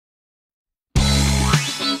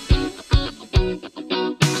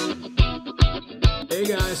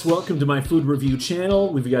Hey guys, welcome to my food review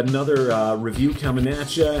channel. We've got another review coming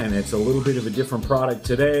at you, and it's a little bit of a different product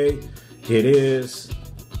today. It is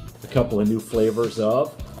a couple of new flavors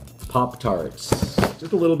of Pop-Tarts.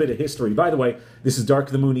 Just a little bit of history. By the way, this is Dark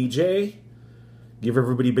of the Moon EJ. Give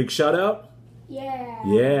everybody a big shout out.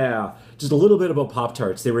 Yeah. Just a little bit about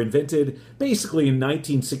Pop-Tarts. They were invented basically in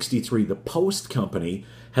 1963. The Post Company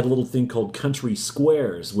had a little thing called Country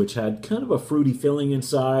Squares, which had kind of a fruity filling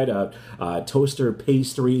inside, a toaster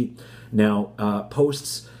pastry. Now,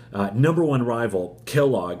 Post's number one rival,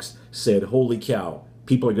 Kellogg's, said, holy cow,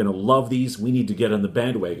 people are going to love these. We need to get on the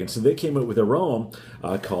bandwagon. So they came out with their own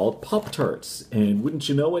called Pop-Tarts. And wouldn't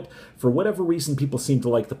you know it, for whatever reason, people seem to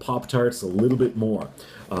like the Pop-Tarts a little bit more.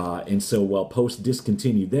 And so while Post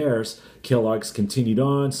discontinued theirs, Kellogg's continued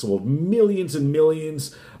on, sold millions and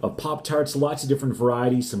millions of Pop-Tarts, lots of different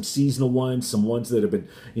varieties, some seasonal ones, some ones that have been,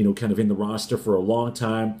 kind of in the roster for a long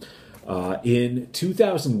time. In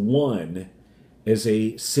 2001, as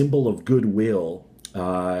a symbol of goodwill,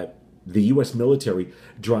 the U.S. military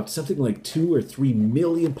dropped something like 2 or 3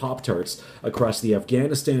 million Pop-Tarts across the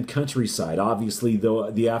Afghanistan countryside. Obviously, though,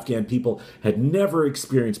 the Afghan people had never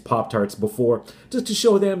experienced Pop-Tarts before, just to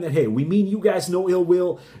show them that, hey, we mean you guys no ill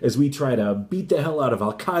will as we try to beat the hell out of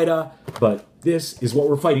Al-Qaeda, but this is what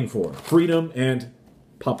we're fighting for. Freedom and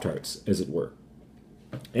Pop-Tarts, as it were.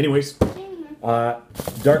 Anyways, Dark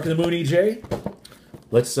of the Moon EJ,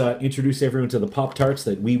 let's introduce everyone to the Pop-Tarts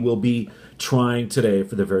that we will be trying today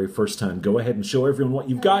for the very first time. Go ahead and show everyone what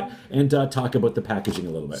you've got and talk about the packaging a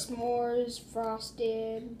little bit. S'mores,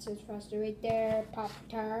 frosted, it says frosted right there,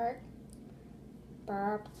 Pop-Tart,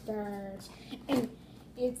 Pop-Tarts, and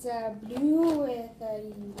it's blue with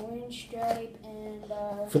an orange stripe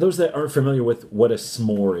and... For those that aren't familiar with what a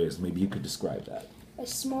s'more is, maybe you could describe that. A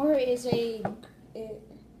s'more is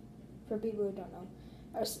for people who don't know,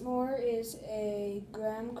 a s'more is a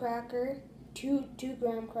graham cracker, two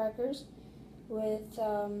graham crackers, with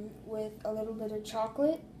a little bit of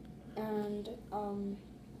chocolate and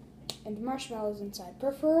marshmallows inside.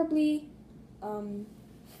 Preferably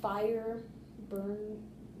fire burn,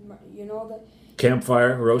 the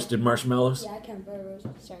campfire roasted marshmallows. Yeah, campfire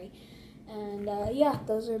roasted. Sorry, and yeah,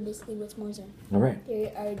 those are basically what s'mores are. All right,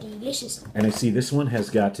 they are delicious. And I see this one has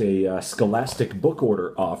got a Scholastic book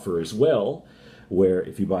order offer as well, where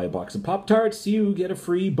if you buy a box of Pop-Tarts, you get a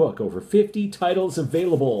free book. Over 50 titles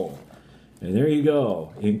available. And there you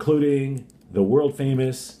go, including the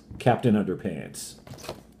world-famous Captain Underpants.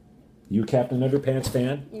 You a Captain Underpants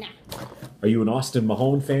fan? No. Are you an Austin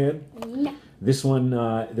Mahone fan? No. This one,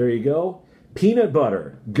 there you go. Peanut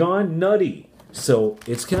butter, gone nutty. So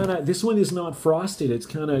it's kind of, this one is not frosted. It's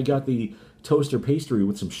kind of got the toaster pastry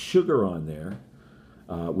with some sugar on there.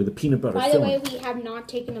 With a peanut butter filling. filling. By the way, we have not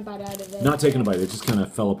taken a bite out of it. Not taken a bite. It just kind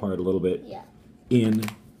of fell apart a little bit. Yeah. In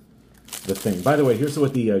the thing. By the way, here's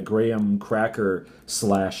what the graham cracker /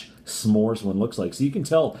 s'mores one looks like. So you can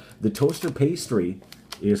tell the toaster pastry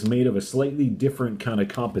is made of a slightly different kind of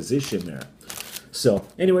composition there. So,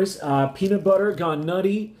 anyways, peanut butter gone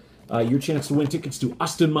nutty. Your chance to win tickets to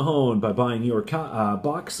Austin Mahone by buying your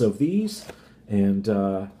box of these. And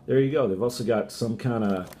there you go. They've also got some kind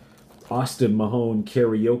of Austin Mahone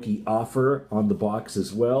karaoke offer on the box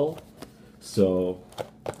as well. So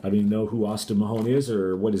I don't even know who Austin Mahone is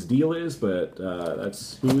or what his deal is, but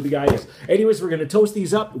that's who the guy is. Anyways, we're going to toast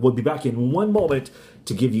these up. We'll be back in one moment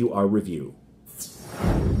to give you our review.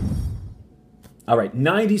 All right,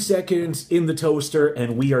 90 seconds in the toaster,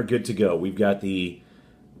 and we are good to go. We've got the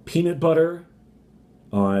peanut butter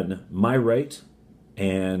on my right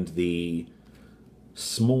and the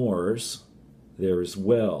s'mores there as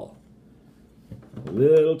well. A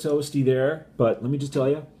little toasty there, but let me just tell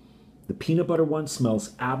you, the peanut butter one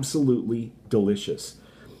smells absolutely delicious.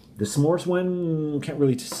 The s'mores one, can't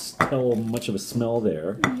really tell much of a smell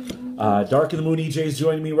there. Dark of the Moon EJ is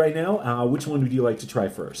joining me right now. Which one would you like to try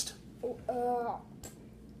first?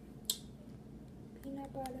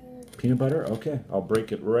 Peanut butter. Peanut butter? Okay, I'll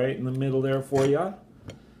break it right in the middle there for you.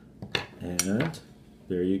 And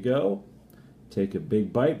there you go. Take a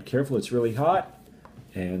big bite. Be careful, it's really hot.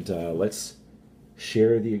 And let's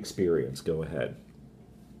share the experience. Go ahead.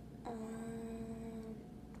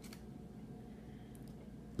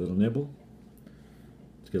 Little nibble.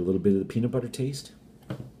 Let's get a little bit of the peanut butter taste.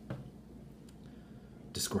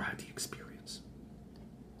 Describe the experience.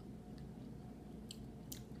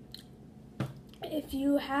 If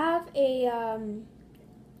you have a,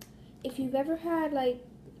 if you've ever had like,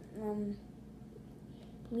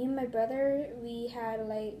 me and my brother, we have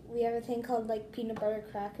a thing called like peanut butter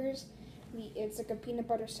crackers. It's like a peanut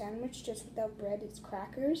butter sandwich just without bread. It's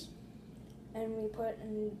crackers, and we put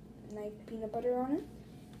in like peanut butter on it.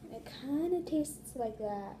 It kind of tastes like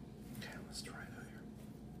that. Okay, let's try that here.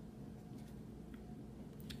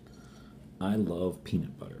 I love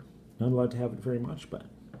peanut butter. Not allowed to have it very much, but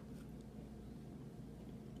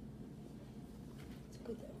It's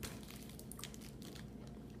good though.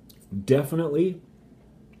 definitely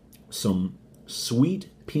some sweet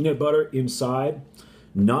peanut butter inside.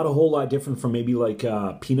 Not a whole lot different from maybe like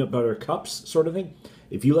peanut butter cups sort of thing.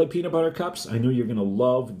 If you like peanut butter cups, I know you're going to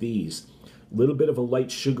love these. A little bit of a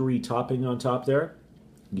light sugary topping on top there.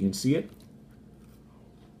 You can see it.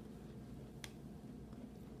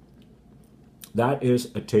 That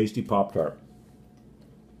is a tasty Pop-Tart.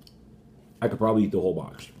 I could probably eat the whole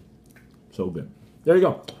box. So good. There you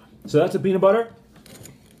go. So that's a peanut butter.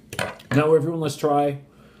 Now everyone, let's try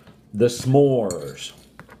the s'mores.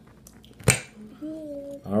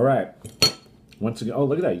 All right. Once again, oh,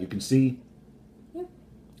 look at that. You can see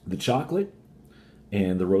the chocolate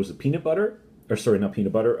and the rows of peanut butter. Or sorry, not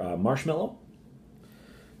peanut butter, marshmallow.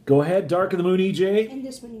 Go ahead, Dark of the Moon, EJ. And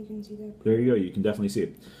this one you can see that. There you go. You can definitely see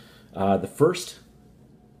it. The first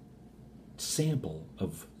sample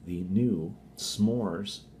of the new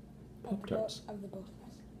s'mores Pop-Tarts. Of the both of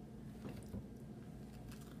us.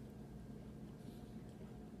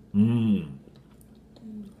 Mmm.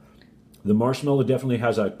 The marshmallow definitely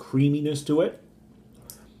has a creaminess to it.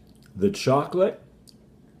 The chocolate,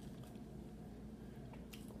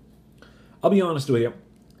 I'll be honest with you,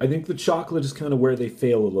 I think the chocolate is kind of where they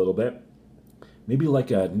fail a little bit. Maybe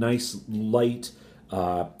like a nice light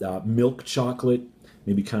milk chocolate,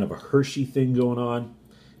 maybe kind of a Hershey thing going on.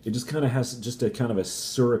 It just kind of has just a kind of a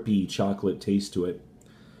syrupy chocolate taste to it.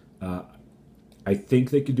 I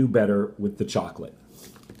think they could do better with the chocolate.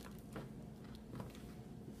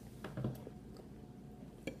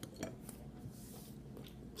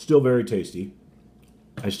 Still very tasty.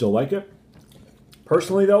 I still like it.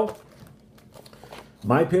 Personally, though,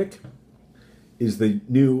 my pick is the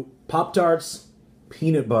new Pop-Tarts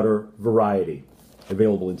peanut butter variety,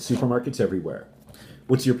 available in supermarkets everywhere.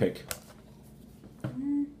 What's your pick? I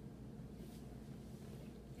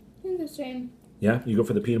think the same. Yeah, you go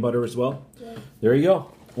for the peanut butter as well? Yeah. There you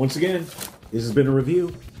go. Once again, this has been a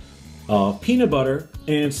review of peanut butter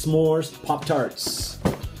and s'mores Pop-Tarts.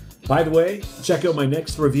 By the way, check out my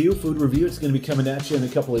next review, food review. It's going to be coming at you in a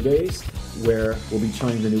couple of days, where we'll be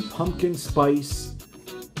trying the new pumpkin spice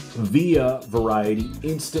Via variety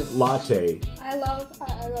instant latte I love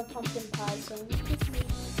pumpkin pie, so it's me.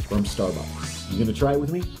 from Starbucks. You going to try it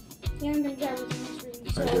with me? Yeah, I'm gonna try with you.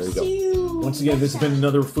 All right, there you go. See you Once again, this has been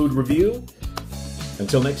another food review.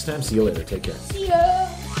 Until next time, see you later. Take care. See ya.